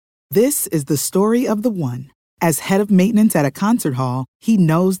This is the story of the one. As head of maintenance at a concert hall, he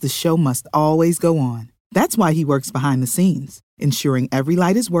knows the show must always go on. That's why he works behind the scenes, ensuring every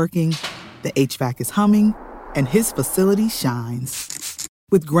light is working, the HVAC is humming, and his facility shines.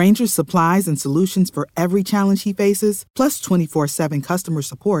 With Grainger's supplies and solutions for every challenge he faces, plus 24/7 customer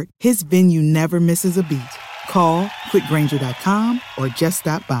support, his venue never misses a beat. Call quickgrainger.com or just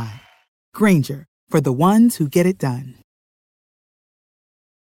stop by. Grainger, for the ones who get it done.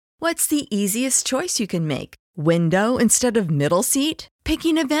 What's the easiest choice you can make? Window instead of middle seat?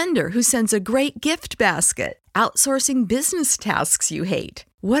 Picking a vendor who sends a great gift basket? Outsourcing business tasks you hate?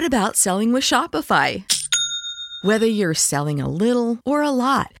 What about selling with Shopify? Whether you're selling a little or a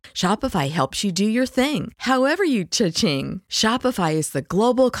lot, Shopify helps you do your thing, however you cha-ching. Shopify is the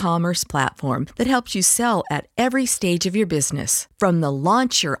global commerce platform that helps you sell at every stage of your business. From the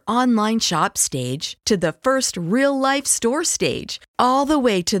launch your online shop stage to the first real-life store stage, all the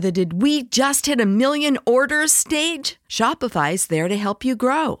way to the did we just hit a million orders stage? Shopify's there to help you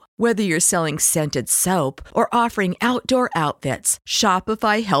grow. Whether you're selling scented soap or offering outdoor outfits,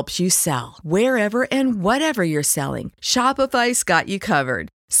 Shopify helps you sell. Wherever and whatever you're selling, Shopify's got you covered.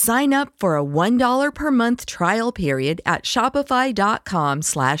 Sign up for a $1 per month trial period at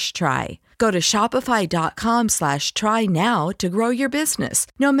shopify.com/try. Go to shopify.com/try now to grow your business,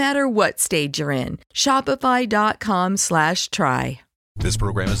 no matter what stage you're in. Shopify.com/try. This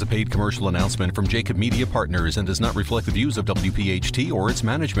program is a paid commercial announcement from Jacob Media Partners and does not reflect the views of WPHT or its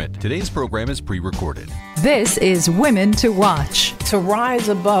management. Today's program is pre-recorded. This is Women to Watch. To rise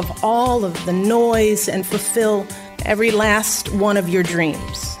above all of the noise and fulfill every last one of your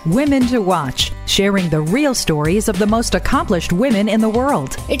dreams. Women to Watch, sharing the real stories of the most accomplished women in the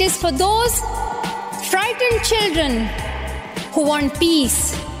world. It is for those frightened children who want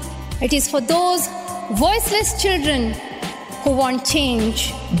peace. It is for those voiceless children who want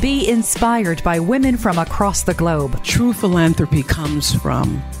change. Be inspired by women from across the globe. True philanthropy comes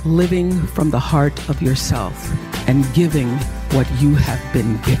from living from the heart of yourself and giving what you have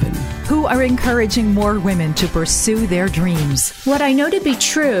been given. Who are encouraging more women to pursue their dreams. What I know to be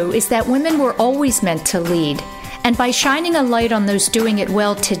true is that women were always meant to lead. And by shining a light on those doing it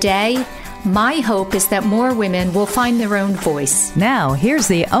well today, my hope is that more women will find their own voice. Now, here's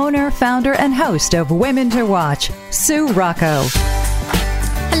the owner, founder, and host of Women to Watch, Sue Rocco.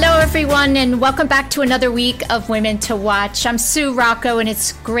 Hello, everyone, and welcome back to another week of Women to Watch. I'm Sue Rocco, and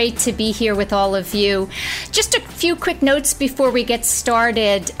it's great to be here with all of you. Just a few quick notes before we get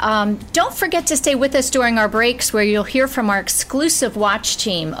started. Don't forget to stay with us during our breaks, where you'll hear from our exclusive watch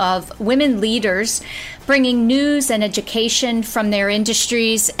team of women leaders bringing news and education from their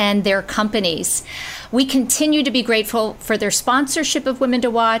industries and their companies. We continue to be grateful for their sponsorship of Women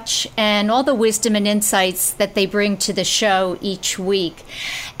to Watch and all the wisdom and insights that they bring to the show each week.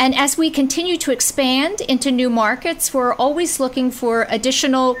 And as we continue to expand into new markets, we're always looking for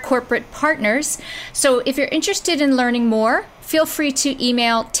additional corporate partners. So if you're interested in learning more, feel free to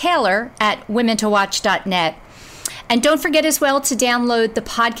email taylor@womentowatch.net. And don't forget as well to download the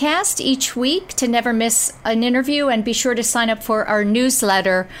podcast each week to never miss an interview, and be sure to sign up for our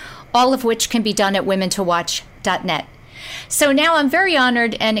newsletter, all of which can be done at womentowatch.net. So now I'm very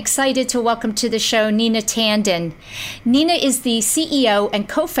honored and excited to welcome to the show Nina Tandon. Nina is the CEO and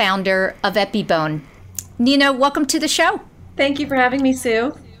co-founder of EpiBone. Nina, welcome to the show. Thank you for having me,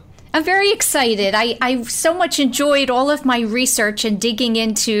 Sue. I'm very excited. I so much enjoyed all of my research and digging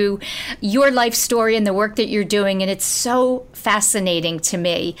into your life story and the work that you're doing, and it's so fascinating to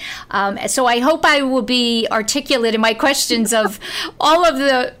me. So I hope I will be articulate in my questions of all of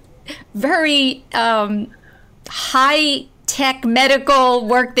the very high-tech medical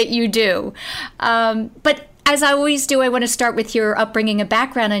work that you do. But as I always do, I want to start with your upbringing and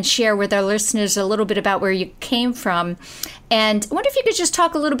background and share with our listeners a little bit about where you came from. And I wonder if you could just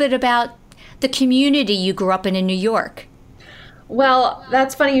talk a little bit about the community you grew up in New York. Well,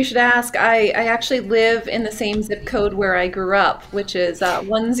 that's funny you should ask. I actually live in the same zip code where I grew up, which is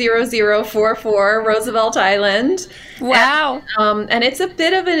 10044 Roosevelt Island. Wow! And it's a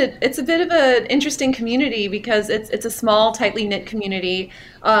bit of an interesting community because it's a small, tightly knit community.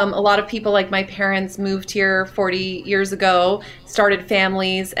 A lot of people, like my parents, moved here 40 years ago, started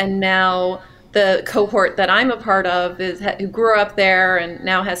families, and now the cohort that I'm a part of who grew up there and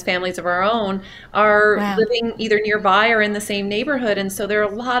now has families of our own are living either nearby or in the same neighborhood. And so there are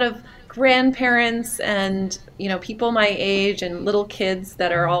a lot of grandparents and, people my age and little kids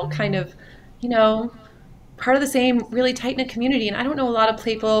that are all kind of, part of the same really tight-knit community. And I don't know a lot of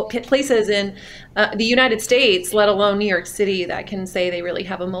places in the United States, let alone New York City, that can say they really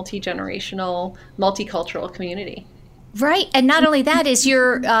have a multi-generational, multicultural community. Right. And not only that, is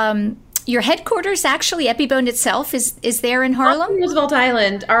your headquarters actually, Epibone itself, is there in Harlem? Roosevelt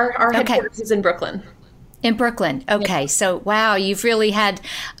Island. Our headquarters is in Brooklyn. In Brooklyn. Okay. Yeah. So, wow, you've really had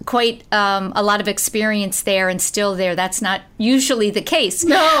quite a lot of experience there and still there. That's not usually the case.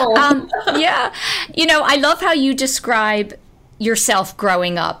 No. Yeah. I love how you describe yourself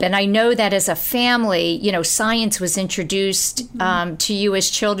growing up. And I know that as a family, science was introduced to you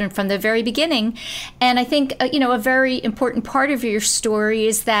as children from the very beginning. And I think, a very important part of your story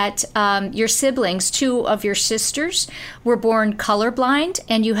is that your siblings, 2 of your sisters, were born colorblind,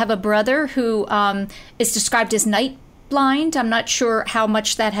 and you have a brother who is described as night blind. I'm not sure how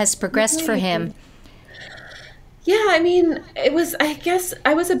much that has progressed for him. Yeah, I guess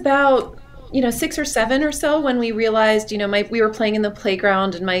I was about 6 or 7 or so when we realized, we were playing in the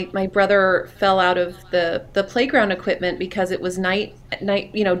playground, and my brother fell out of the playground equipment because it was night,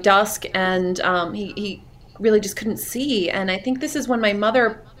 dusk, and he really just couldn't see. And I think this is when my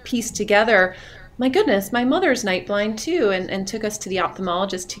mother pieced together, my goodness, my mother's night blind too, and took us to the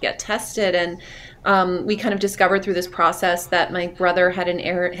ophthalmologist to get tested. And we kind of discovered through this process that my brother had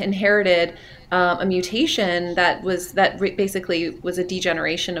inherited a mutation that basically was a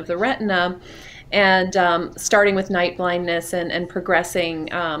degeneration of the retina, and starting with night blindness and progressing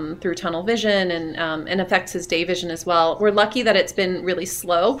through tunnel vision and affects his day vision as well. We're lucky that it's been really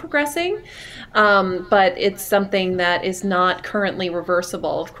slow progressing, but it's something that is not currently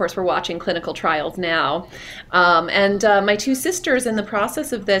reversible. Of course, we're watching clinical trials now. And my 2 sisters, in the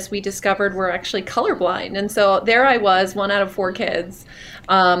process of this, we discovered were actually colorblind. And so there I was, 1 out of 4 kids,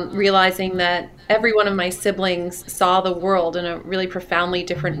 realizing that every one of my siblings saw the world in a really profoundly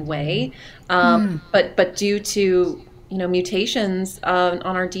different way, but due to mutations on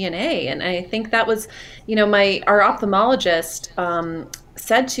our DNA. And I think that was, our ophthalmologist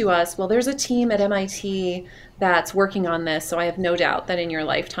said to us, well, there's a team at MIT that's working on this, so I have no doubt that in your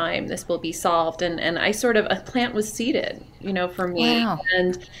lifetime this will be solved. And I sort of, a plant was seeded, for me. Wow.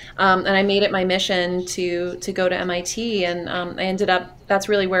 And I made it my mission to go to MIT, and I ended up, that's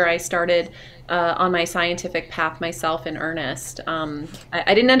really where I started on my scientific path myself in earnest. I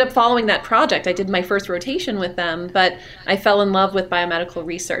didn't end up following that project. I did my first rotation with them, but I fell in love with biomedical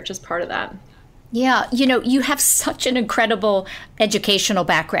research as part of that. Yeah, you have such an incredible educational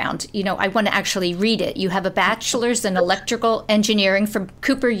background. I want to actually read it. You have a bachelor's in electrical engineering from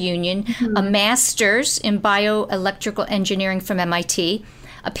Cooper Union, a master's in bioelectrical engineering from MIT,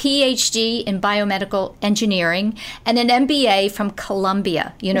 a PhD in biomedical engineering, and an MBA from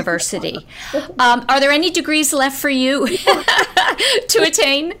Columbia University. Are there any degrees left for you to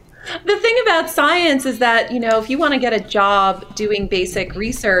attain? The thing about science is that, if you want to get a job doing basic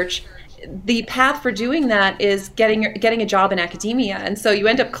research, the path for doing that is getting a job in academia. And so you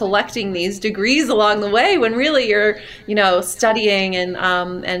end up collecting these degrees along the way when really you're, studying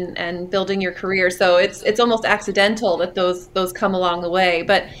and building your career. So it's almost accidental that those come along the way.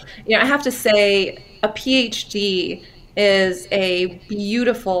 But, I have to say a PhD is a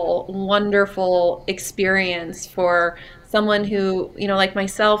beautiful, wonderful experience for someone who, like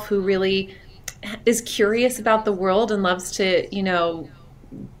myself, who really is curious about the world and loves to,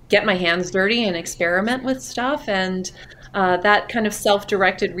 get my hands dirty and experiment with stuff. And that kind of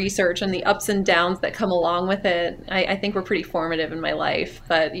self-directed research and the ups and downs that come along with it, I think were pretty formative in my life.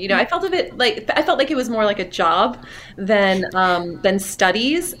 But I felt like it was more like a job than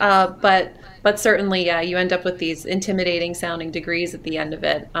studies. But certainly, yeah, you end up with these intimidating sounding degrees at the end of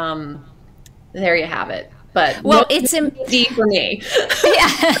it. There you have it. But it's easy for me.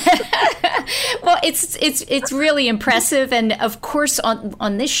 Yeah. Well, it's really impressive, and of course,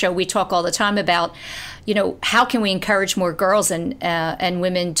 on this show, we talk all the time about, how can we encourage more girls and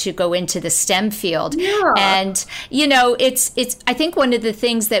women to go into the STEM field? Yeah. And it's I think one of the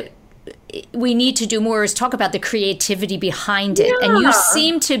things that we need to do more is talk about the creativity behind it. Yeah. And you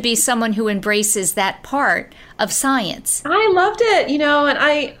seem to be someone who embraces that part of science. I loved it, and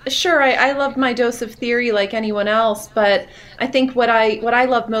I loved my dose of theory like anyone else, but I think what I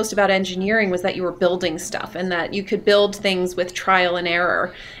loved most about engineering was that you were building stuff and that you could build things with trial and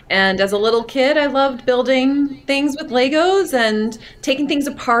error. And as a little kid, I loved building things with Legos and taking things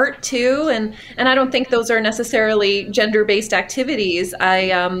apart too. And I don't think those are necessarily gender-based activities. So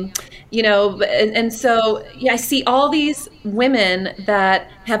I see all these women that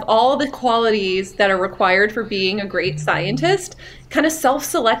have all the qualities that are required for being a great scientist kind of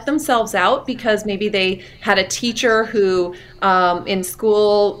self-select themselves out because maybe they had a teacher who in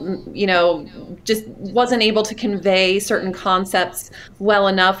school, just wasn't able to convey certain concepts well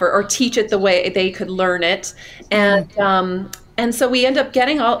enough or teach it the way they could learn it. And And so we end up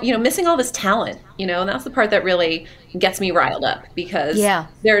getting missing all this talent, and that's the part that really gets me riled up, because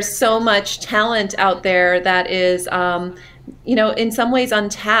there's so much talent out there that is, in some ways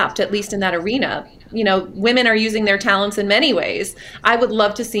untapped, at least in that arena. Women are using their talents in many ways. I would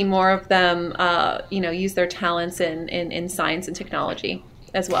love to see more of them, use their talents in science and technology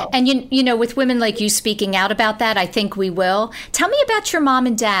as well. And with women like you speaking out about that, I think we will. Tell me about your mom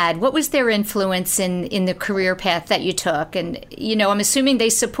and dad. What was their influence in the career path that you took? And I'm assuming they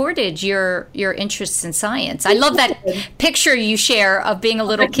supported your interests in science. I love that picture you share of being a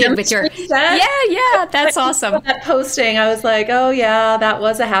little kid with your that's awesome. That posting, I was like, oh yeah, that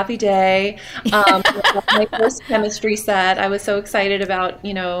was a happy day. My first chemistry set, I was so excited about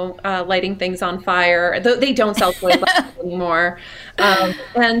lighting things on fire. They don't sell toy boxes anymore.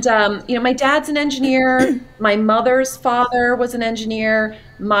 My dad's an engineer. My mother's father was an engineer.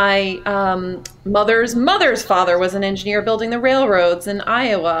 My mother's father was an engineer building the railroads in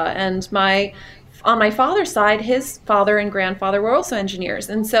Iowa. And on my father's side, his father and grandfather were also engineers.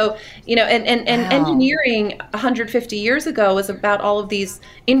 And so, engineering 150 years ago was about all of these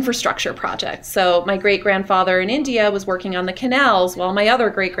infrastructure projects. So my great-grandfather in India was working on the canals, while my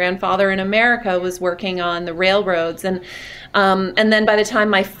other great-grandfather in America was working on the railroads. And then by the time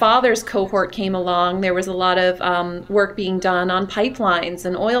my father's cohort came along, there was a lot of work being done on pipelines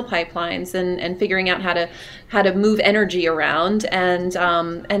and oil pipelines and figuring out how to move energy around. And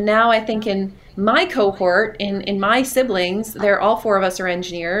now I think in my cohort, in my siblings, all four of us are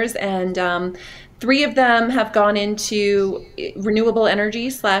engineers, and 3 of them have gone into renewable energy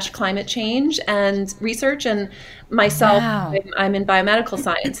 / climate change and research, and myself, I'm in biomedical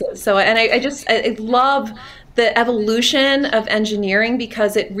sciences. So, and I love the evolution of engineering,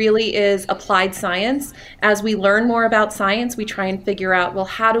 because it really is applied science. As we learn more about science, we try and figure out, well,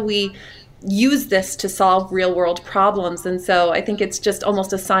 how do we use this to solve real world problems? And so I think it's just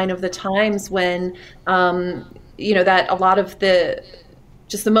almost a sign of the times when, that a lot of the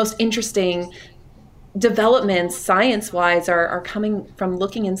most interesting developments science-wise are coming from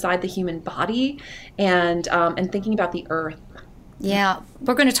looking inside the human body and thinking about the earth. Yeah,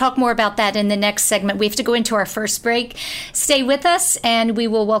 we're going to talk more about that in the next segment. We have to go into our first break. Stay with us, and we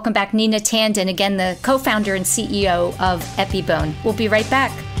will welcome back Nina Tandon, again, the co-founder and CEO of EpiBone. We'll be right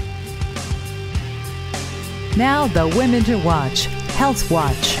back. Now, the Women to Watch, Health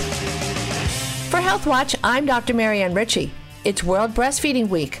Watch. For Health Watch, I'm Dr. Marianne Ritchie. It's World Breastfeeding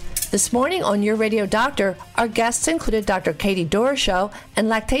Week. This morning on Your Radio Doctor, our guests included Dr. Katie Doroshow and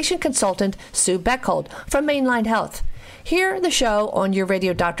lactation consultant Sue Beckhold from Mainline Health. Hear the show on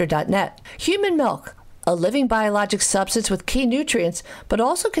yourradiodoctor.net. Human milk, a living biologic substance with key nutrients, but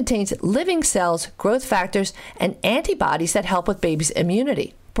also contains living cells, growth factors, and antibodies that help with baby's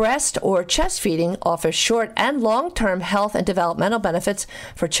immunity. Breast or chest feeding offers short and long-term health and developmental benefits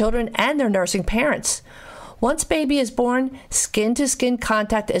for children and their nursing parents. Once baby is born, skin-to-skin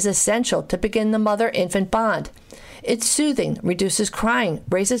contact is essential to begin the mother-infant bond. It's soothing, reduces crying,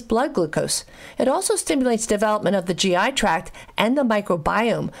 raises blood glucose. It also stimulates development of the GI tract and the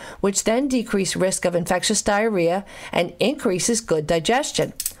microbiome, which then decrease risk of infectious diarrhea and increases good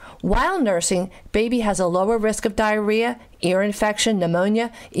digestion. While nursing, baby has a lower risk of diarrhea, ear infection,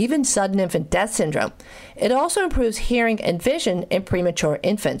 pneumonia, even sudden infant death syndrome. It also improves hearing and vision in premature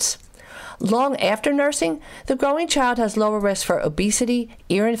infants. Long after nursing, the growing child has lower risk for obesity,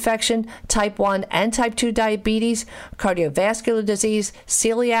 ear infection, type 1 and type 2 diabetes, cardiovascular disease,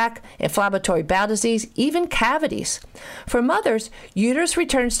 celiac, inflammatory bowel disease, even cavities. For mothers, uterus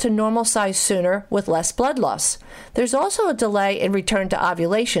returns to normal size sooner with less blood loss. There's also a delay in return to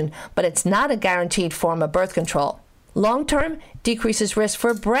ovulation, but it's not a guaranteed form of birth control. Long-term decreases risk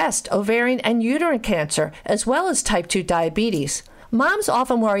for breast, ovarian, and uterine cancer, as well as type 2 diabetes. Moms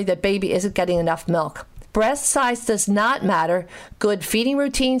often worry that baby isn't getting enough milk. Breast size does not matter. Good feeding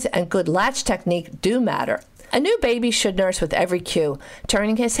routines and good latch technique do matter. A new baby should nurse with every cue,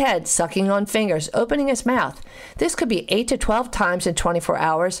 turning his head, sucking on fingers, opening his mouth. This could be 8 to 12 times in 24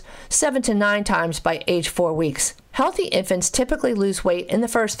 hours, 7 to 9 times by age 4 weeks. Healthy infants typically lose weight in the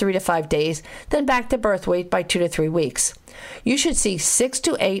first 3 to 5 days, then back to birth weight by 2 to 3 weeks. You should see 6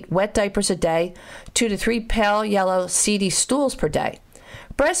 to 8 wet diapers a day, 2 to 3 pale yellow seedy stools per day.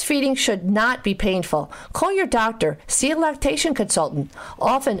 Breastfeeding should not be painful. Call your doctor. See a lactation consultant.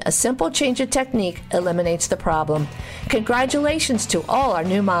 Often, a simple change of technique eliminates the problem. Congratulations to all our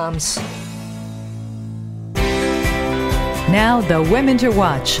new moms. Now, the Women to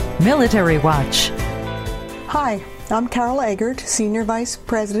Watch, Military Watch. Hi, I'm Carol Eggert, Senior Vice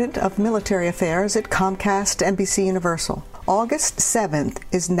President of Military Affairs at Comcast NBC Universal. August 7th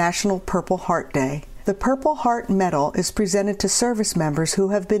is National Purple Heart Day. The Purple Heart Medal is presented to service members who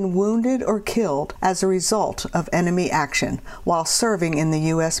have been wounded or killed as a result of enemy action while serving in the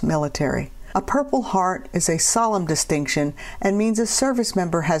U.S. military. A Purple Heart is a solemn distinction and means a service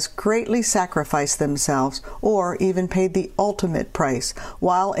member has greatly sacrificed themselves or even paid the ultimate price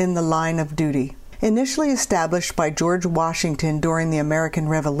while in the line of duty. Initially established by George Washington during the American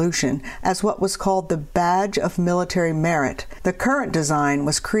Revolution as what was called the Badge of Military Merit, the current design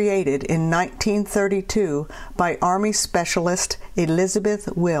was created in 1932 by Army Specialist Elizabeth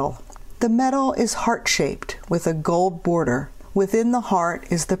Will. The medal is heart-shaped with a gold border. Within the heart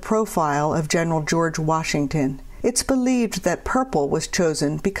is the profile of General George Washington. It's believed that purple was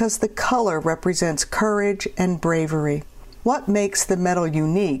chosen because the color represents courage and bravery. What makes the medal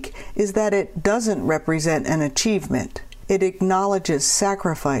unique is that it doesn't represent an achievement. It acknowledges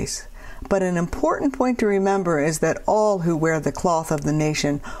sacrifice. But an important point to remember is that all who wear the cloth of the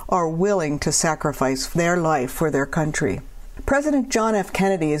nation are willing to sacrifice their life for their country. President John F.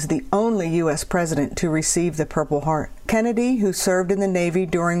 Kennedy is the only U.S. president to receive the Purple Heart. Kennedy, who served in the Navy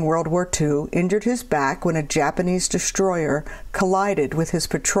during World War II, injured his back when a Japanese destroyer collided with his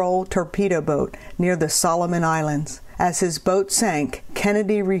patrol torpedo boat near the Solomon Islands. As his boat sank,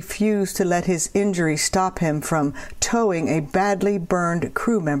 Kennedy refused to let his injury stop him from towing a badly burned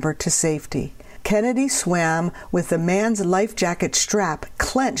crew member to safety. Kennedy swam with the man's life jacket strap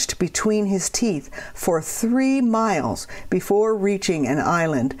clenched between his teeth for 3 miles before reaching an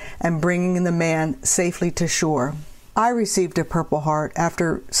island and bringing the man safely to shore. I received a Purple Heart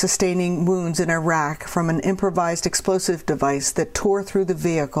after sustaining wounds in Iraq from an improvised explosive device that tore through the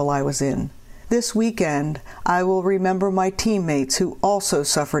vehicle I was in. This weekend, I will remember my teammates who also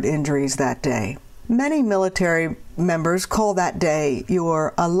suffered injuries that day. Many military members call that day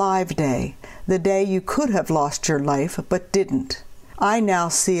your Alive Day, the day you could have lost your life but didn't. I now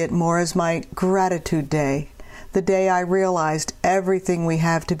see it more as my Gratitude Day, the day I realized everything we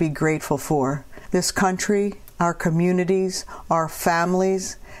have to be grateful for. This country, our communities, our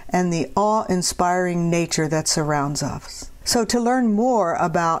families, and the awe-inspiring nature that surrounds us. So to learn more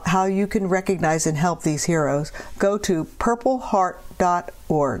about how you can recognize and help these heroes, go to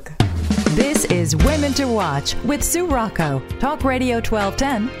purpleheart.org. This is Women to Watch with Sue Rocco, Talk Radio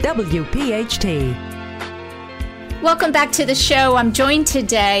 1210 WPHT. Welcome back to the show. I'm joined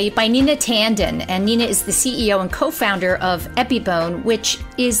today by Nina Tandon, and Nina is the CEO and co-founder of EpiBone, which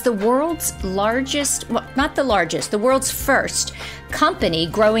is the world's largest, well, not the largest, the world's first company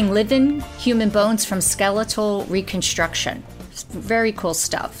growing living human bones from skeletal reconstruction. Very cool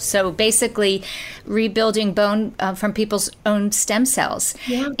stuff. So basically rebuilding bone from people's own stem cells.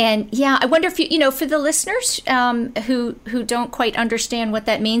 Yeah. And yeah, I wonder if you for the listeners who don't quite understand what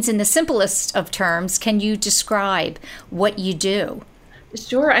that means in the simplest of terms, can you describe what you do?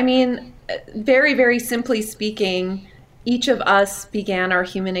 Sure. I mean, very, very simply speaking, each of us began our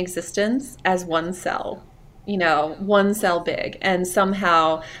human existence as one cell. One cell big, and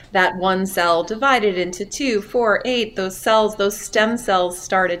somehow that one cell divided into 2, 4, 8, those cells, those stem cells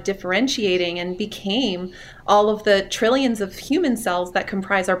started differentiating and became all of the trillions of human cells that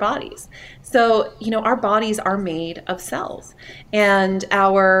comprise our bodies. So, our bodies are made of cells, and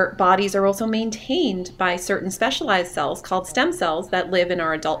our bodies are also maintained by certain specialized cells called stem cells that live in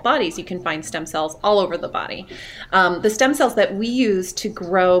our adult bodies. You can find stem cells all over the body. The stem cells that we use to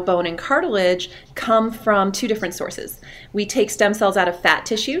grow bone and cartilage come from 2 different sources. We take stem cells out of fat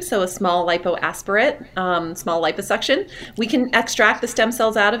tissue, so a small lipoaspirate, small liposuction. We can extract the stem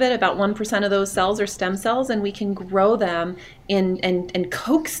cells out of it. About 1% of those cells are stem cells, and we can grow them and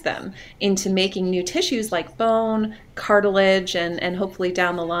coax them into making new tissues like bone, cartilage, and hopefully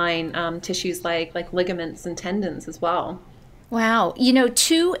down the line tissues like ligaments and tendons as well. Wow.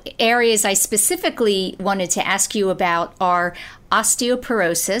 2 areas I specifically wanted to ask you about are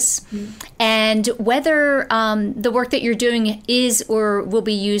osteoporosis and whether the work that you're doing is or will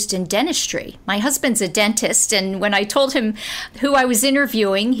be used in dentistry. My husband's a dentist, and when I told him who I was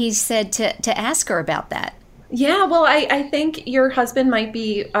interviewing, he said to ask her about that. Yeah, well, I think your husband might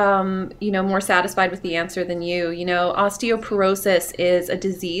be, more satisfied with the answer than you. Osteoporosis is a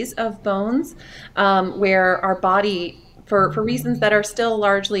disease of bones where our body, for reasons that are still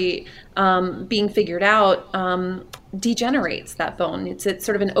largely being figured out, degenerates that bone. It's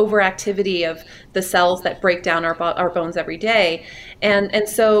sort of an overactivity of the cells that break down our bones every day. And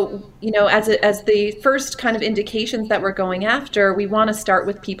so, as the first kind of indications that we're going after, we want to start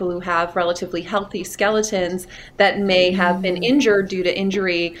with people who have relatively healthy skeletons that may have been injured due to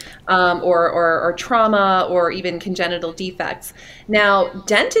injury or trauma or even congenital defects. Now,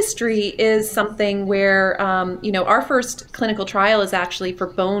 dentistry is something where, our first clinical trial is actually for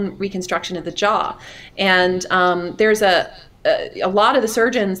bone reconstruction of the jaw. And there's a lot of the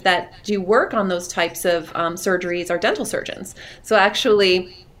surgeons that do work on those types of surgeries are dental surgeons. So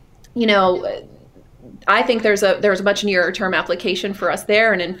actually, I think there's a much nearer term application for us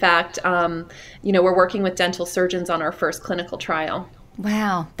there. And in fact, we're working with dental surgeons on our first clinical trial.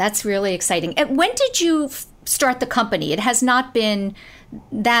 Wow, that's really exciting. And when did you start the company? It has not been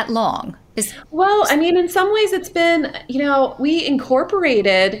that long. Well, I mean, in some ways it's been, we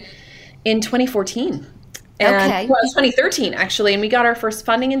incorporated in 2014. And, well, 2013 actually, and we got our first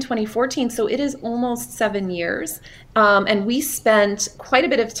funding in 2014, so it is almost 7 years. And we spent quite a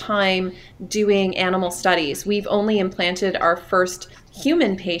bit of time doing animal studies. We've only implanted our first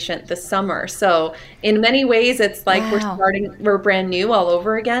human patient this summer. So in many ways, it's like we're brand new all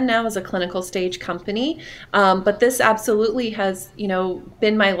over again now as a clinical stage company. But this absolutely has,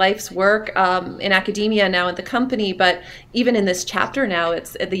 been my life's work in academia, now at the company. But even in this chapter now,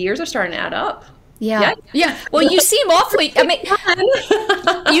 the years are starting to add up. Yeah. Well, you seem awfully,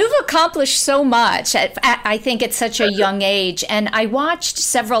 you've accomplished so much, I think, at such a young age. And I watched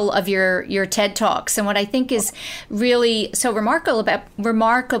several of your TED Talks. And what I think is really so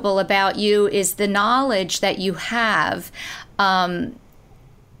remarkable about you is the knowledge that you have and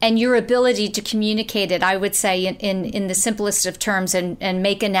your ability to communicate it, I would say, in the simplest of terms and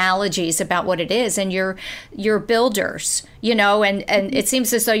make analogies about what it is. And you're builders, and it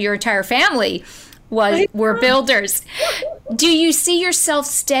seems as though your entire family were builders. Do you see yourself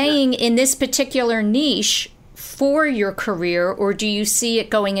staying in this particular niche for your career, or do you see it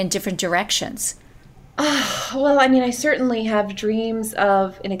going in different directions? Well, I mean, I certainly have dreams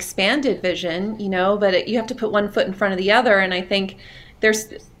of an expanded vision, but you have to put one foot in front of the other. And I think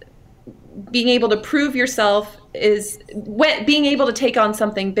being able to prove yourself being able to take on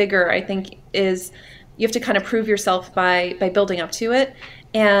something bigger, I think you have to kind of prove yourself by building up to it.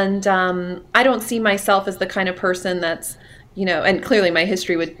 And I don't see myself as the kind of person that's, and clearly my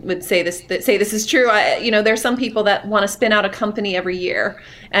history would say this is true. There's some people that want to spin out a company every year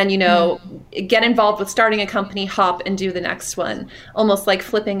and, get involved with starting a company, hop and do the next one, almost like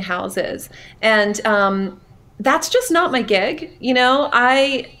flipping houses. And that's just not my gig.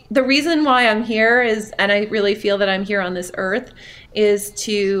 The reason why I'm here is, and I really feel that I'm here on this earth, is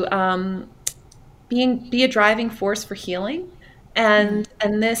to be a driving force for healing. And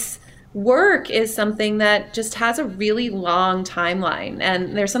this work is something that just has a really long timeline.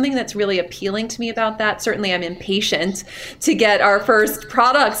 And there's something that's really appealing to me about that. Certainly I'm impatient to get our first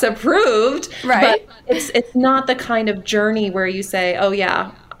products approved. Right. But it's not the kind of journey where you say, oh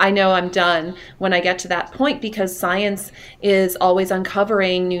yeah, I know I'm done when I get to that point, because science is always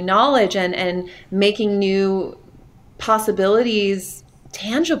uncovering new knowledge and making new possibilities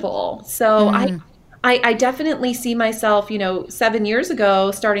tangible. So I definitely see myself, 7 years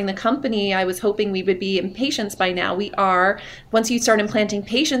ago starting the company, I was hoping we would be in patients by now. We are. Once you start implanting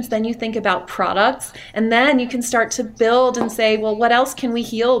patients, then you think about products, and then you can start to build and say, well, what else can we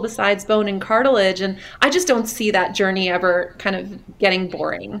heal besides bone and cartilage? And I just don't see that journey ever kind of getting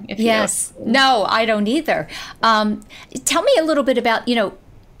boring. Yes. No, I don't either. Tell me a little bit about,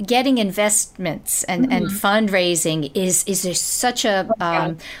 getting investments and fundraising is such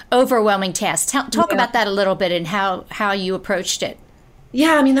a overwhelming task. Talk about that a little bit and how you approached it.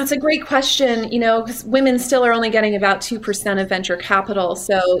 Yeah, I mean, that's a great question, because women still are only getting about 2% of venture capital.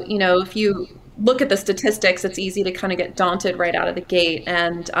 So, if you look at the statistics, it's easy to kind of get daunted right out of the gate.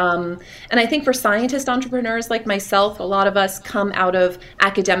 And I think for scientist entrepreneurs like myself, a lot of us come out of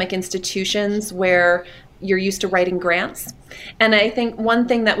academic institutions where you're used to writing grants. And I think one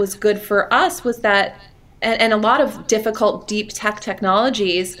thing that was good for us was that, and a lot of difficult deep tech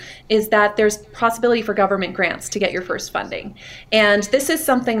technologies, is that there's possibility for government grants to get your first funding. And this is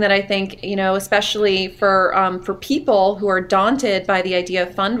something that I think, especially for people who are daunted by the idea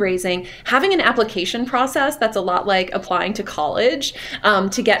of fundraising, having an application process that's a lot like applying to college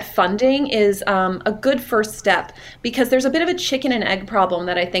to get funding is a good first step, because there's a bit of a chicken and egg problem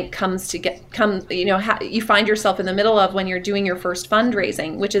that I think you find yourself in the middle of when you're doing your first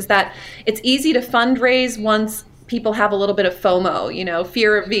fundraising, which is that it's easy to fundraise once people have a little bit of FOMO,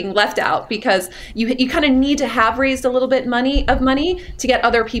 fear of being left out, because you kind of need to have raised a little bit of money to get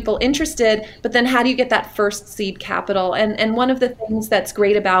other people interested. But then how do you get that first seed capital? And one of the things that's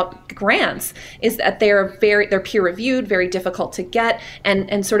great about grants is that they're peer reviewed, very difficult to get,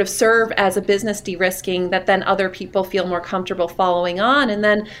 and sort of serve as a business de-risking that then other people feel more comfortable following on. And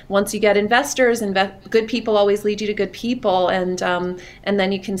then once you get investors, good people always lead you to good people, and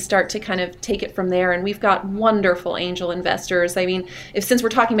then you can start to kind of take it from there. And we've got wonderful angel investors. I mean, since we're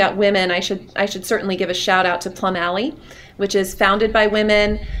talking about women, I should certainly give a shout out to Plum Alley, which is founded by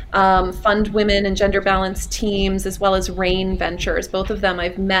women, fund women and gender balanced teams, as well as RAIN Ventures. Both of them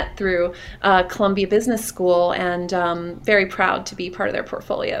I've met through Columbia Business School, and very proud to be part of their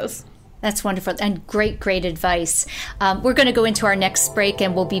portfolios. That's wonderful and great advice. We're going to go into our next break,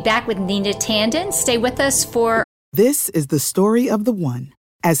 and we'll be back with Nina Tandon. Stay with us for... This is the story of the one.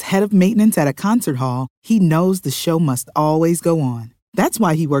 As head of maintenance at a concert hall, he knows the show must always go on. That's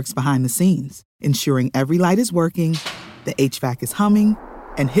why he works behind the scenes, ensuring every light is working, the HVAC is humming,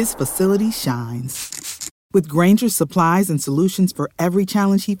 and his facility shines. With Grainger's supplies and solutions for every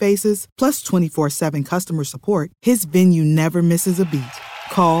challenge he faces, plus 24/7 customer support, his venue never misses a beat.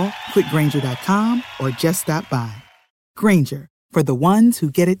 Call quickgrainger.com or just stop by. Grainger, for the ones who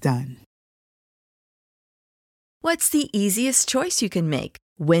get it done. What's the easiest choice you can make?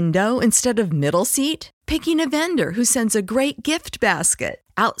 Window instead of middle seat? Picking a vendor who sends a great gift basket?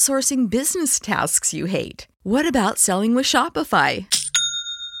 Outsourcing business tasks you hate? What about selling with Shopify?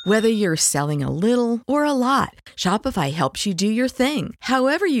 Whether you're selling a little or a lot, Shopify helps you do your thing,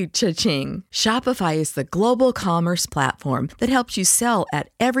 however you cha-ching. Shopify is the global commerce platform that helps you sell at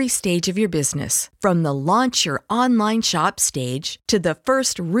every stage of your business. From the launch your online shop stage to the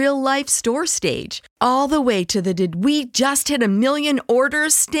first real-life store stage, all the way to the did we just hit 1 million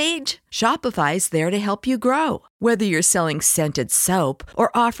orders stage. Shopify's there to help you grow. Whether you're selling scented soap or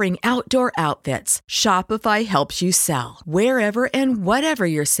offering outdoor outfits, Shopify helps you sell. Wherever and whatever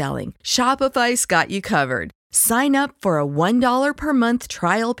you're selling, Shopify's got you covered. Sign up for a $1 per month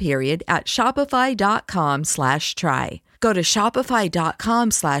trial period at shopify.com/try. Go to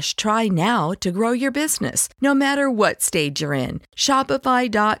shopify.com/try now to grow your business, no matter what stage you're in.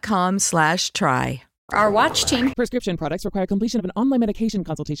 Shopify.com/try. Our watch team. Prescription products require completion of an online medication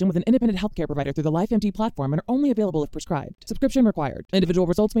consultation with an independent healthcare provider through the LifeMD platform and are only available if prescribed. Subscription required. Individual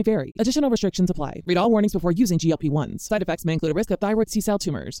results may vary. Additional restrictions apply. Read all warnings before using GLP-1s. Side effects may include a risk of thyroid C-cell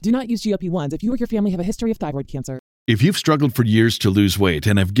tumors. Do not use GLP-1s if you or your family have a history of thyroid cancer. If you've struggled for years to lose weight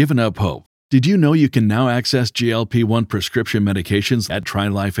and have given up hope, did you know you can now access GLP-1 prescription medications at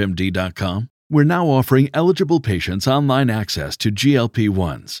TryLifeMD.com? We're now offering eligible patients online access to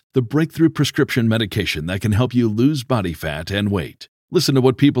GLP-1s, the breakthrough prescription medication that can help you lose body fat and weight. Listen to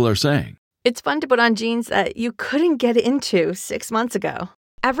what people are saying. It's fun to put on jeans that you couldn't get into 6 months ago.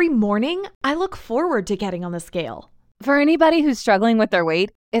 Every morning, I look forward to getting on the scale. For anybody who's struggling with their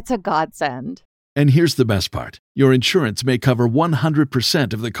weight, it's a godsend. And here's the best part. Your insurance may cover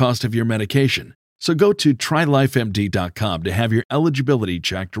 100% of the cost of your medication. So go to TryLifeMD.com to have your eligibility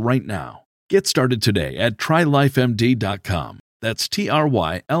checked right now. Get started today at TryLifeMD.com. That's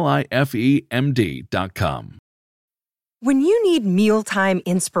TryLifeMD.com. When you need mealtime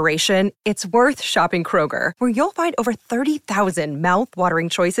inspiration, it's worth shopping Kroger, where you'll find over 30,000 mouth-watering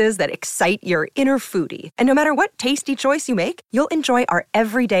choices that excite your inner foodie. And no matter what tasty choice you make, you'll enjoy our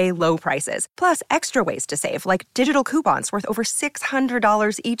everyday low prices, plus extra ways to save, like digital coupons worth over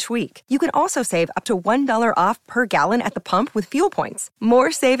 $600 each week. You can also save up to $1 off per gallon at the pump with fuel points.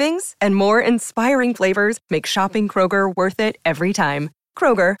 More savings and more inspiring flavors make shopping Kroger worth it every time.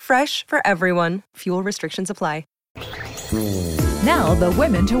 Kroger, fresh for everyone. Fuel restrictions apply. Now the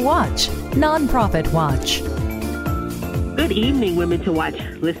Women to Watch, Nonprofit Watch. Good evening, Women to Watch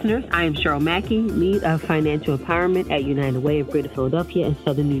listeners. I am Cheryl Mackey, lead of financial empowerment at United Way of Greater Philadelphia and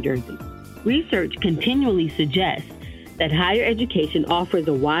Southern New Jersey. Research continually suggests that higher education offers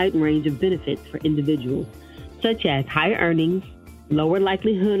a wide range of benefits for individuals, such as higher earnings, lower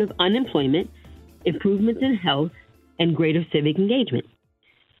likelihood of unemployment, improvements in health, and greater civic engagement.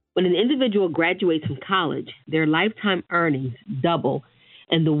 When an individual graduates from college, their lifetime earnings double,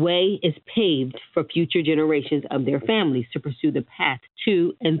 and the way is paved for future generations of their families to pursue the path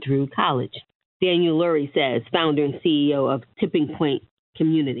to and through college. Daniel Lurie says, founder and CEO of Tipping Point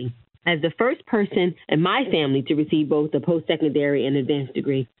Community. As the first person in my family to receive both a post-secondary and advanced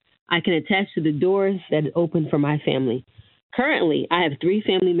degree, I can attest to the doors that opened for my family. Currently, I have 3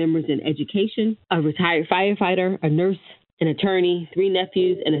 family members in education, a retired firefighter, a nurse, an attorney, 3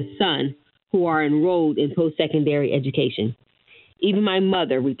 nephews, and a son who are enrolled in post-secondary education. Even my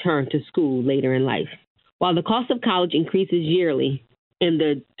mother returned to school later in life. While the cost of college increases yearly, in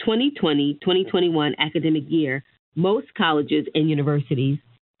the 2020-2021 academic year, most colleges and universities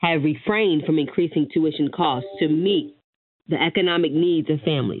have refrained from increasing tuition costs to meet the economic needs of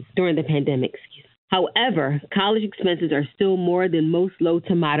families during the pandemic. However, college expenses are still more than most low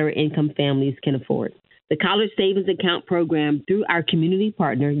to moderate income families can afford. The College Savings Account program through our community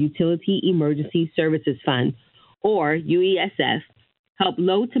partner, Utility Emergency Services Fund, or UESF, help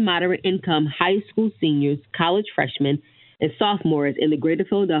low to moderate income high school seniors, college freshmen, and sophomores in the greater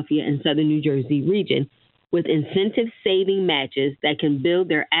Philadelphia and southern New Jersey region with incentive saving matches that can build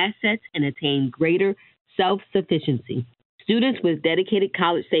their assets and attain greater self-sufficiency. Students with dedicated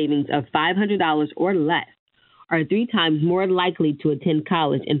college savings of $500 or less are 3 times more likely to attend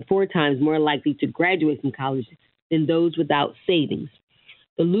college and 4 times more likely to graduate from college than those without savings.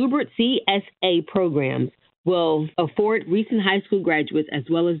 The Lubert CSA programs will afford recent high school graduates as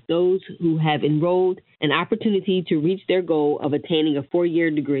well as those who have enrolled an opportunity to reach their goal of attaining a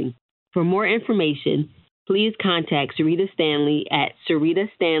 4-year degree. For more information, please contact Sarita Stanley at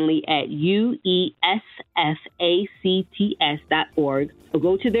UESFACTS.org or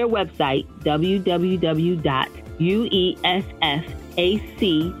go to their website,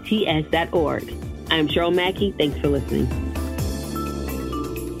 www.uesfacts.org. I'm Cheryl Mackey. Thanks for listening.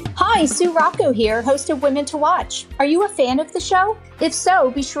 Hi, Sue Rocco here, host of Women to Watch. Are you a fan of the show? If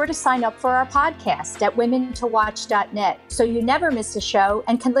so, be sure to sign up for our podcast at womentowatch.net so you never miss a show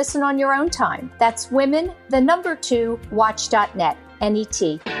and can listen on your own time. That's women2watch.net. NET.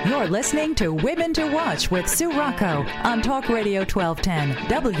 You're listening to Women to Watch with Sue Rocco on Talk Radio 1210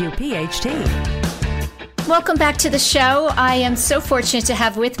 WPHT. Welcome back to the show. I am so fortunate to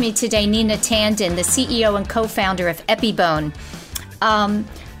have with me today Nina Tandon, the CEO and co-founder of EpiBone.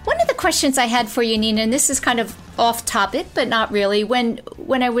 One of the questions I had for you, Nina, and this is kind of off topic, but not really. When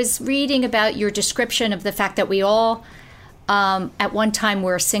I was reading about your description of the fact that we all, at one time,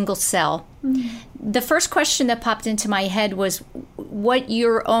 were a single cell, the first question that popped into my head was what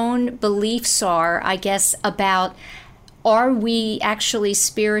your own beliefs are, I guess, about are we actually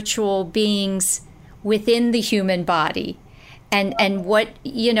spiritual beings within the human body? And what,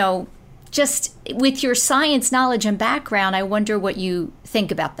 just with your science knowledge and background, I wonder what you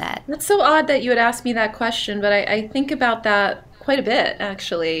think about that. That's so odd that you would ask me that question, but I think about that quite a bit,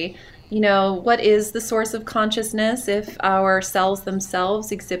 actually. What is the source of consciousness? If our cells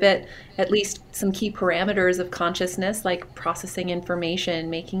themselves exhibit at least some key parameters of consciousness, like processing information,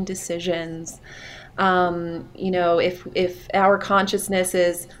 making decisions, if our consciousness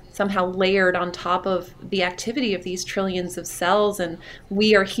is somehow layered on top of the activity of these trillions of cells, and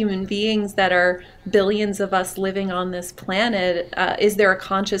we are human beings that are billions of us living on this planet, is there a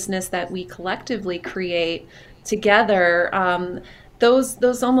consciousness that we collectively create together? Those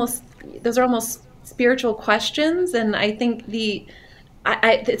are almost spiritual questions, and I think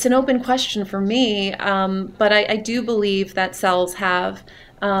it's an open question for me, but I do believe that cells have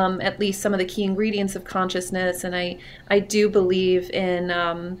at least some of the key ingredients of consciousness, and I do believe in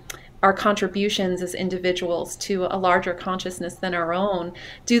our contributions as individuals to a larger consciousness than our own.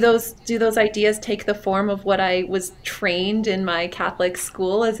 Do those ideas take the form of what I was trained in my Catholic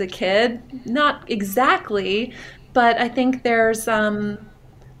school as a kid? Not exactly, but I think there's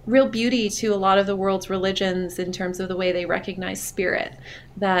real beauty to a lot of the world's religions in terms of the way they recognize spirit,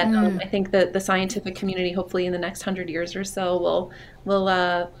 that I think that the scientific community, hopefully in the next 100 years or so,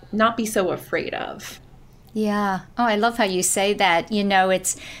 will not be so afraid of. Yeah. Oh, I love how you say that.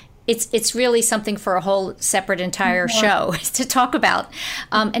 It's really something for a whole separate entire show to talk about.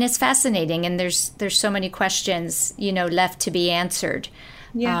 And it's fascinating. And there's so many questions, left to be answered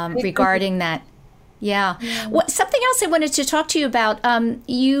regarding that. Yeah. Something else I wanted to talk to you about.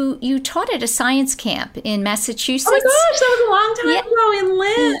 You taught at a science camp in Massachusetts. Oh my gosh, that was a long time ago in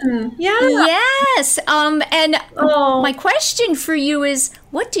Lynn. Yeah. Yes. My question for you is,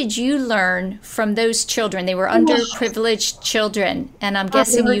 what did you learn from those children? They were underprivileged children, and I'm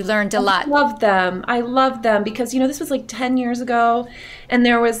guessing you learned a lot. I loved them because this was like 10 years ago, and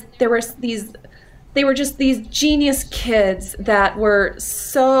they were just these genius kids that were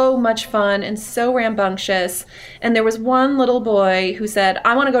so much fun and so rambunctious. And there was one little boy who said,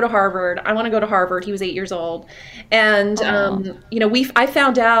 I want to go to Harvard. He was 8 years old. And, I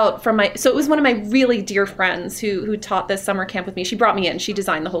found out so it was one of my really dear friends who taught this summer camp with me. She brought me in. She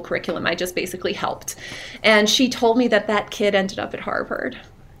designed the whole curriculum. I just basically helped. And she told me that kid ended up at Harvard.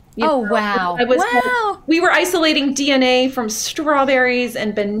 Wow. We were isolating DNA from strawberries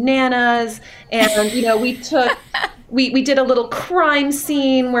and bananas, and we took we did a little crime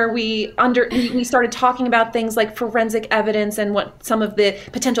scene where we started talking about things like forensic evidence and what some of the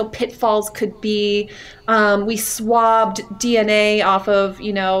potential pitfalls could be. We swabbed DNA off of,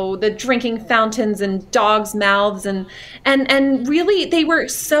 the drinking fountains and dogs' mouths, and really they were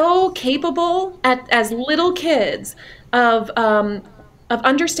so capable as little kids of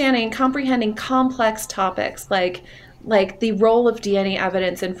understanding and comprehending complex topics like the role of DNA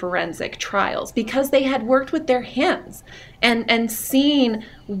evidence in forensic trials, because they had worked with their hands and seen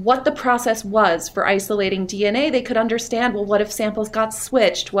what the process was for isolating DNA. They could understand, well, what if samples got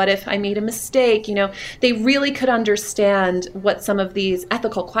switched? What if I made a mistake? They really could understand what some of these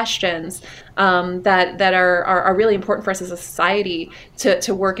ethical questions that are really important for us as a society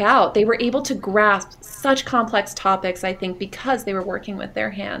to work out. They were able to grasp such complex topics, I think, because they were working with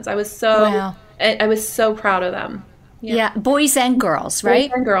their hands. I was so proud of them. Yeah, boys and girls, right?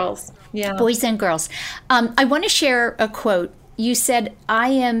 Boys and girls, yeah. Boys and girls. I want to share a quote. You said, "I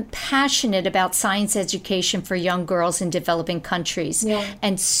am passionate about science education for young girls in developing countries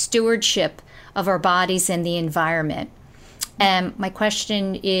and stewardship of our bodies and the environment." And my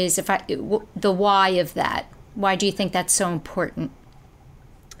question is, the why of that. Why do you think that's so important?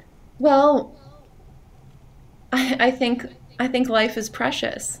 Well, I think life is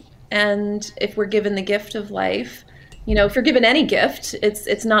precious, and if we're given the gift of life, if you're given any gift,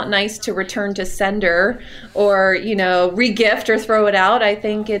 it's not nice to return to sender or, re-gift or throw it out. I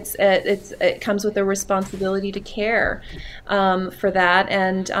think it comes with a responsibility to care for that.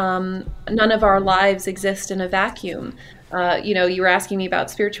 And none of our lives exist in a vacuum. You were asking me about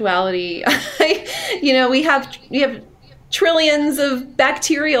spirituality. We have trillions of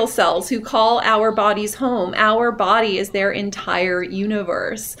bacterial cells who call our bodies home. Our body is their entire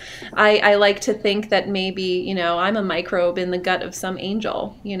universe. I like to think that maybe, I'm a microbe in the gut of some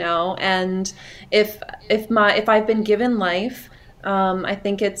angel, and if I've been given life, I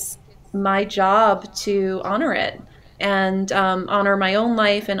think it's my job to honor it and honor my own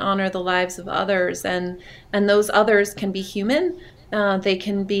life and honor the lives of others. And those others can be human. They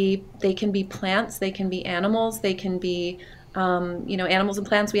can be plants, they can be animals, they can be animals and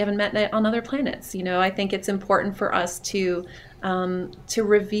plants we haven't met on other planets. I think it's important for us to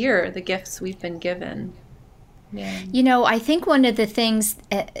revere the gifts we've been given. Yeah. I think one of the things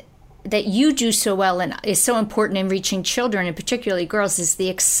that you do so well and is so important in reaching children, and particularly girls, is the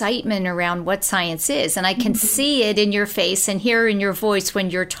excitement around what science is. And I can see it in your face and hear in your voice when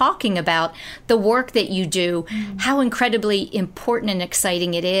you're talking about the work that you do, how incredibly important and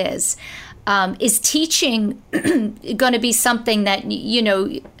exciting it is. Is teaching going to be something that,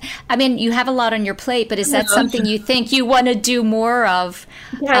 you have a lot on your plate, but is that something you think you want to do more of,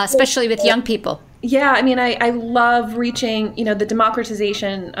 especially with young people? Yeah, I love reaching, the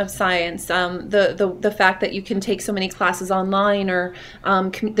democratization of science, the fact that you can take so many classes online, or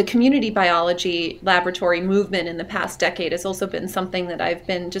the community biology laboratory movement in the past decade has also been something that I've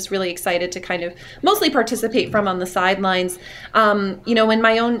been just really excited to kind of mostly participate from on the sidelines. In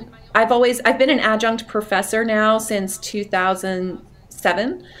my own, I've been an adjunct professor now since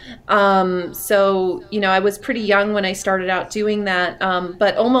 2007. So, I was pretty young when I started out doing that.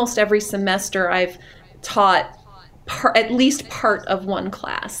 But almost every semester I've taught at least part of one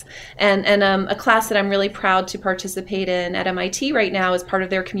class. And a class that I'm really proud to participate in at MIT right now is part of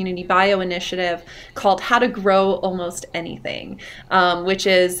their community bio initiative called How to Grow Almost Anything, which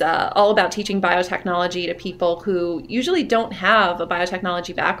is all about teaching biotechnology to people who usually don't have a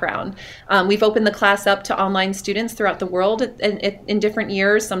biotechnology background. We've opened the class up to online students throughout the world in different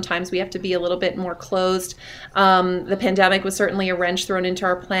years. Sometimes we have to be a little bit more closed. The pandemic was certainly a wrench thrown into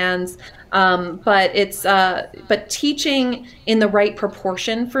our plans. But teaching in the right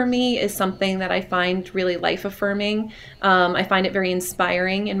proportion for me is something that I find really life affirming. I find it very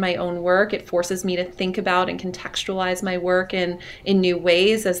inspiring in my own work. It forces me to think about and contextualize my work in new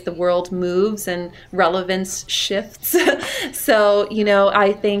ways as the world moves and relevance shifts. So,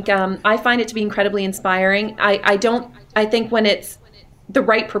 I think I find it to be incredibly inspiring. I think when it's the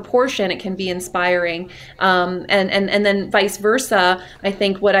right proportion, it can be inspiring. And then vice versa. I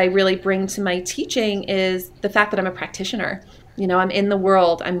think what I really bring to my teaching is the fact that I'm a practitioner. I'm in the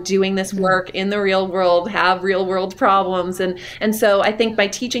world, I'm doing this work in the real world, have real world problems. And so I think my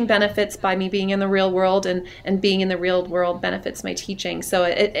teaching benefits by me being in the real world, and being in the real world benefits my teaching. So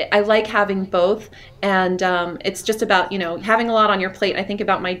I like having both. And it's just about, having a lot on your plate. I think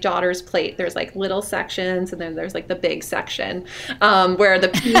about my daughter's plate. There's like little sections, and then there's like the big section where the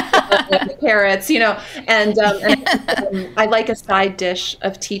pizza and the carrots, and I like a side dish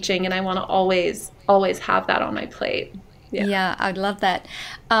of teaching, and I want to always have that on my plate. Yeah, I'd love that.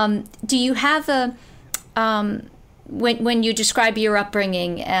 Do you have when you describe your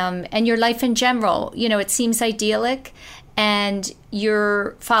upbringing and your life in general, it seems idyllic, and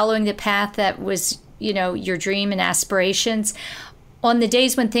you're following the path that was, your dream and aspirations. On the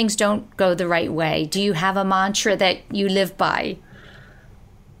days when things don't go the right way, do you have a mantra that you live by?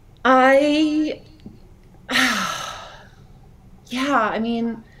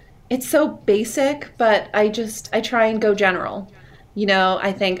 It's so basic, but I try and go general.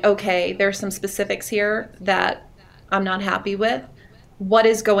 I think, okay, there's some specifics here that I'm not happy with. What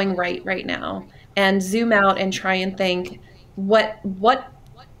is going right now? And zoom out and try and think, what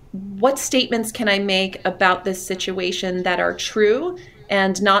statements can I make about this situation that are true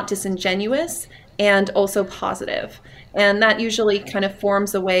and not disingenuous and also positive? And that usually kind of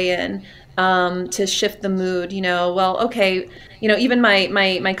forms a way in to shift the mood. Even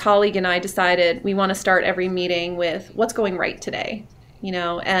my colleague and I decided we want to start every meeting with what's going right today.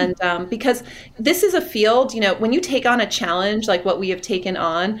 Because this is a field, when you take on a challenge like what we have taken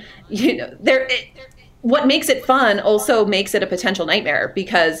on, what makes it fun also makes it a potential nightmare,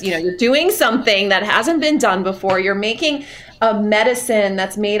 because, you're doing something that hasn't been done before. You're making a medicine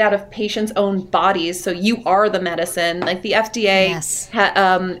that's made out of patients' own bodies. So you are the medicine. Like the FDA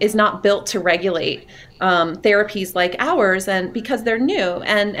is not built to regulate therapies like ours, and because they're new,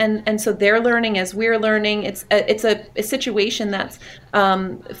 and so they're learning as we're learning. It's a situation that's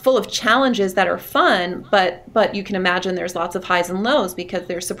full of challenges that are fun, but you can imagine there's lots of highs and lows because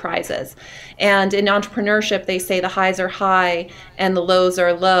there's surprises. And in entrepreneurship, they say the highs are high and the lows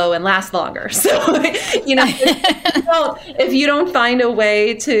are low and last longer. So if you don't find a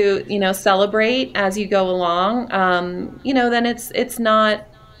way to celebrate as you go along, then that's not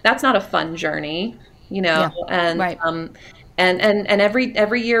a fun journey. And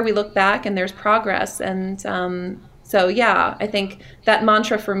every year we look back and there's progress. And I think that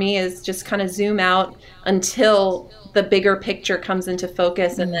mantra for me is just kind of zoom out until the bigger picture comes into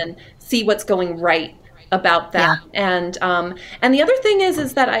focus, and then see what's going right about that. And the other thing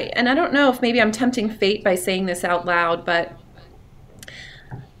is that I don't know if maybe I'm tempting fate by saying this out loud, but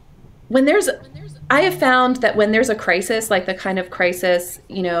I have found that when there's a crisis, like the kind of crisis,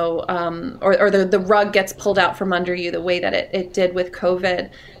 or the rug gets pulled out from under you the way that it did with COVID,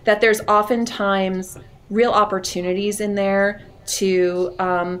 that there's oftentimes real opportunities in there to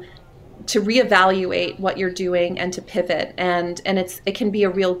reevaluate what you're doing and to pivot, and it can be a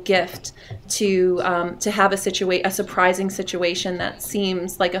real gift to have a surprising situation that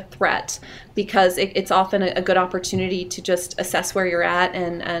seems like a threat, because it's often a good opportunity to just assess where you're at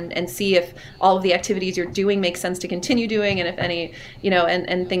and see if all of the activities you're doing make sense to continue doing, and if any,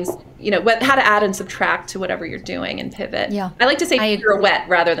 and things, how to add and subtract to whatever you're doing and pivot. Yeah, I like to say pirouette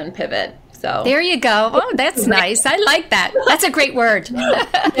rather than pivot. So there you go. Oh, that's nice. I like that. That's a great word.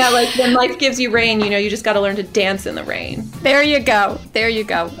 Yeah, like when life gives you rain, you just got to learn to dance in the rain. There you go.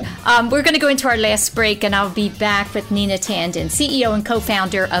 We're going to go into our last break, and I'll be back with Nina Tandon, CEO and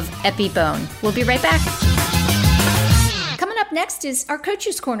co-founder of EpiBone. We'll be right back. Coming up next is our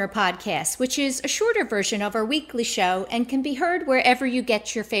Coach's Corner podcast, which is a shorter version of our weekly show and can be heard wherever you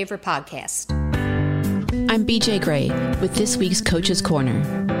get your favorite podcast. I'm BJ Gray with this week's Coach's Corner.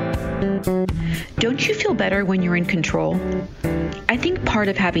 Don't you feel better when you're in control? I think part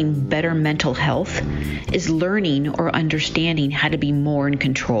of having better mental health is learning or understanding how to be more in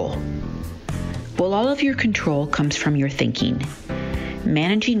control. Well, all of your control comes from your thinking.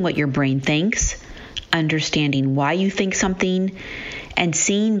 Managing what your brain thinks, understanding why you think something, and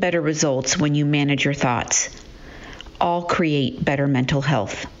seeing better results when you manage your thoughts all create better mental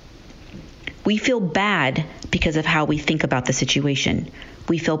health. We feel bad because of how we think about the situation.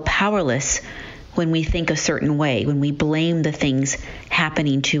 We feel powerless when we think a certain way, when we blame the things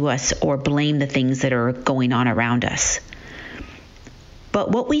happening to us or blame the things that are going on around us.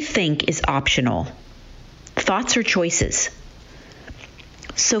 But what we think is optional. Thoughts are choices.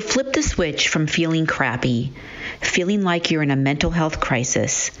 So flip the switch from feeling crappy, feeling like you're in a mental health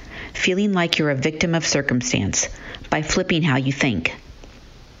crisis, feeling like you're a victim of circumstance by flipping how you think.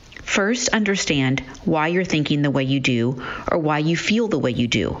 First, understand why you're thinking the way you do or why you feel the way you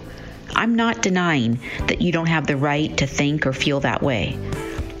do. I'm not denying that you don't have the right to think or feel that way.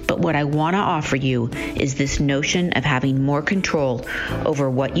 But what I want to offer you is this notion of having more control over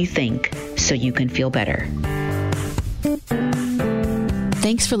what you think so you can feel better.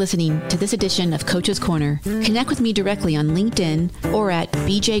 Thanks for listening to this edition of Coach's Corner. Connect with me directly on LinkedIn or at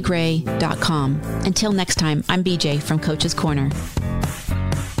bjgray.com. Until next time, I'm BJ from Coach's Corner.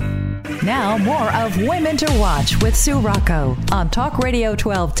 Now, more of Women to Watch with Sue Rocco on Talk Radio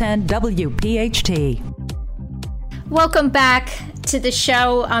 1210 WPHT. Welcome back. to the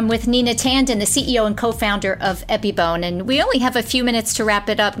show. I'm with Nina Tandon, the CEO and co-founder of Epibone. And we only have a few minutes to wrap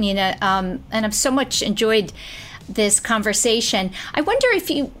it up, Nina. And I've so much enjoyed this conversation. I wonder if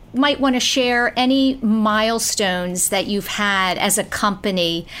you might want to share any milestones that you've had as a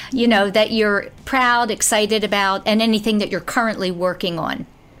company, you know, that you're proud, excited about, and anything that you're currently working on.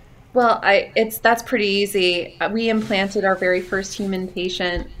 Well, that's pretty easy. We implanted our very first human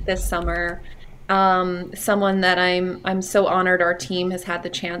patient this summer. Someone that I'm so honored our team has had the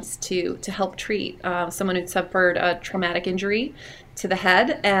chance to help treat. Someone who'd suffered a traumatic injury to the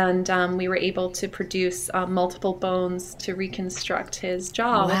head, and we were able to produce multiple bones to reconstruct his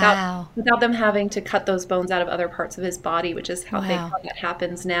jaw. Wow. without them having to cut those bones out of other parts of his body, which is how that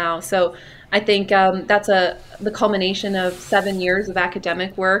happens now. So I think that's the culmination of 7 years of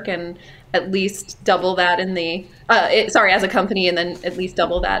academic work, and at least double that in the as a company, and then at least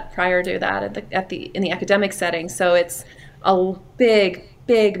double that prior to that in the academic setting. So it's a big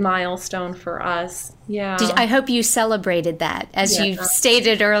milestone for us. Yeah. I hope you celebrated that, as you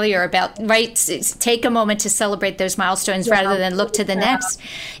stated earlier about, right, take a moment to celebrate those milestones rather than look to the next.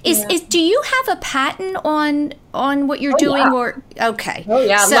 Do you have a patent on what you're doing? Yeah. Or okay. Oh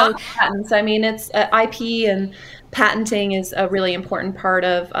yeah, so, lots of patents. I mean, it's IP, and patenting is a really important part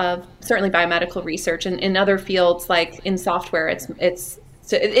of certainly biomedical research, and in other fields like in software,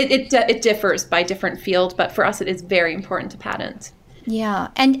 it differs by different field, but for us it is very important to patent. Yeah.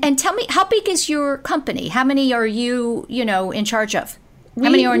 And tell me, how big is your company? How many are you, in charge of? How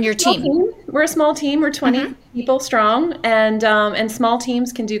many are on your team? We're a small team. We're 20 people strong, and small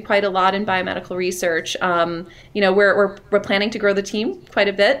teams can do quite a lot in biomedical research. We're planning to grow the team quite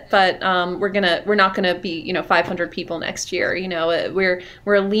a bit, but we're not gonna be 500 people next year. We're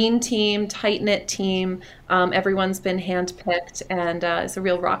a lean team, tight knit team. Everyone's been handpicked and is a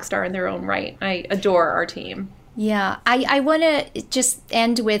real rock star in their own right. I adore our team. Yeah, I want to just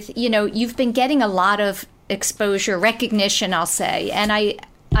end with, you've been getting a lot of exposure, recognition, I'll say. And I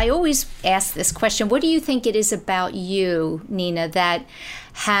always ask this question: what do you think it is about you, Nina, that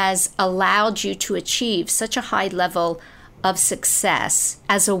has allowed you to achieve such a high level of success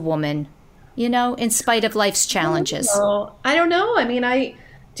as a woman, in spite of life's challenges? I don't know. I mean,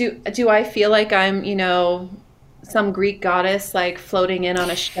 do I feel like I'm, some Greek goddess like floating in on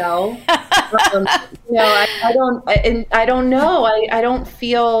a shell? I don't know. I don't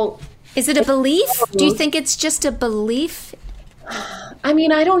feel. Is it a belief? Do you think it's just a belief? I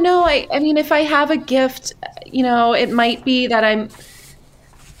mean, I don't know. I mean, if I have a gift, it might be that I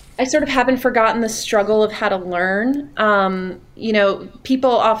sort of haven't forgotten the struggle of how to learn.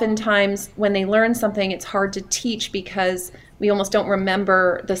 People oftentimes, when they learn something, it's hard to teach because we almost don't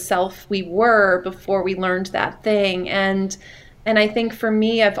remember the self we were before we learned that thing. And I think for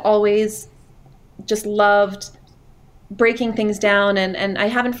me, I've always just loved breaking things down, and I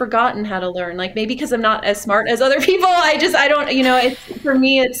haven't forgotten how to learn. Like, maybe because I'm not as smart as other people, I don't, for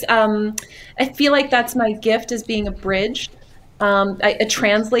me, it's, I feel like that's my gift, is being a bridge, a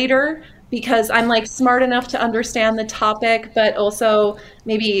translator, because I'm like smart enough to understand the topic, but also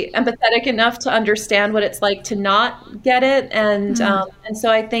maybe empathetic enough to understand what it's like to not get it. And so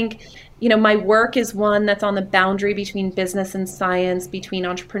I think, my work is one that's on the boundary between business and science, between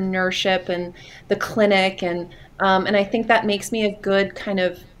entrepreneurship and the clinic. And I think that makes me a good kind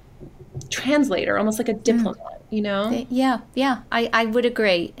of translator, almost like a diplomat, Yeah, I would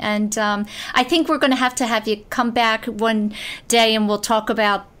agree. And I think we're going to have you come back one day, and we'll talk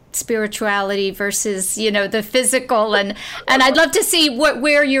about spirituality versus, the physical. And I'd love to see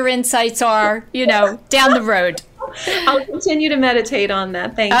where your insights are, down the road. I'll continue to meditate on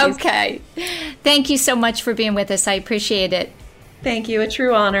that. Thank you. Okay. Thank you so much for being with us. I appreciate it. Thank you. A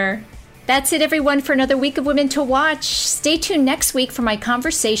true honor. That's it, everyone, for another week of Women to Watch. Stay tuned next week for my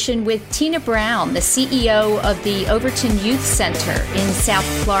conversation with Tina Brown, the CEO of the Overton Youth Center in South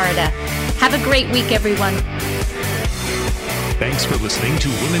Florida. Have a great week, everyone. Thanks for listening to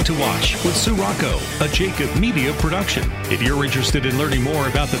Women to Watch with Sue Rocco, a Jacob Media production. If you're interested in learning more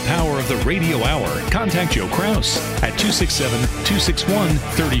about the power of the radio hour, contact Joe Kraus at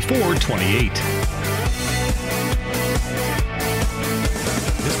 267-261-3428.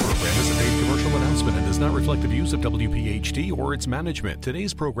 This program is a paid commercial announcement and does not reflect the views of WPHT or its management.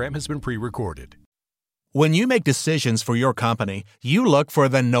 Today's program has been pre-recorded. When you make decisions for your company, you look for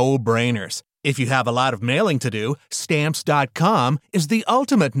the no-brainers. If you have a lot of mailing to do, Stamps.com is the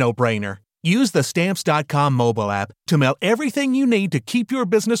ultimate no-brainer. Use the Stamps.com mobile app to mail everything you need to keep your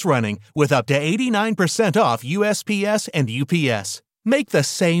business running with up to 89% off USPS and UPS. Make the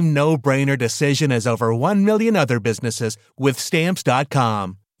same no-brainer decision as over 1 million other businesses with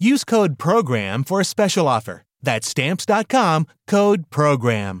Stamps.com. Use code PROGRAM for a special offer. That's Stamps.com, code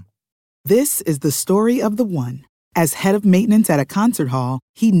PROGRAM. This is the story of the one. As head of maintenance at a concert hall,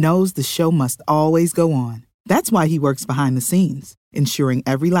 he knows the show must always go on. That's why he works behind the scenes, ensuring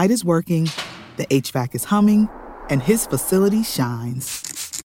every light is working, the HVAC is humming, and his facility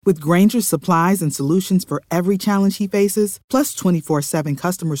shines. With Grainger's supplies and solutions for every challenge he faces, plus 24/7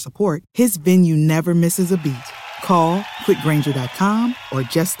 customer support, his venue never misses a beat. Call quickgrainger.com or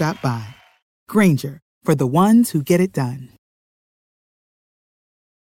just stop by. Grainger, for the ones who get it done.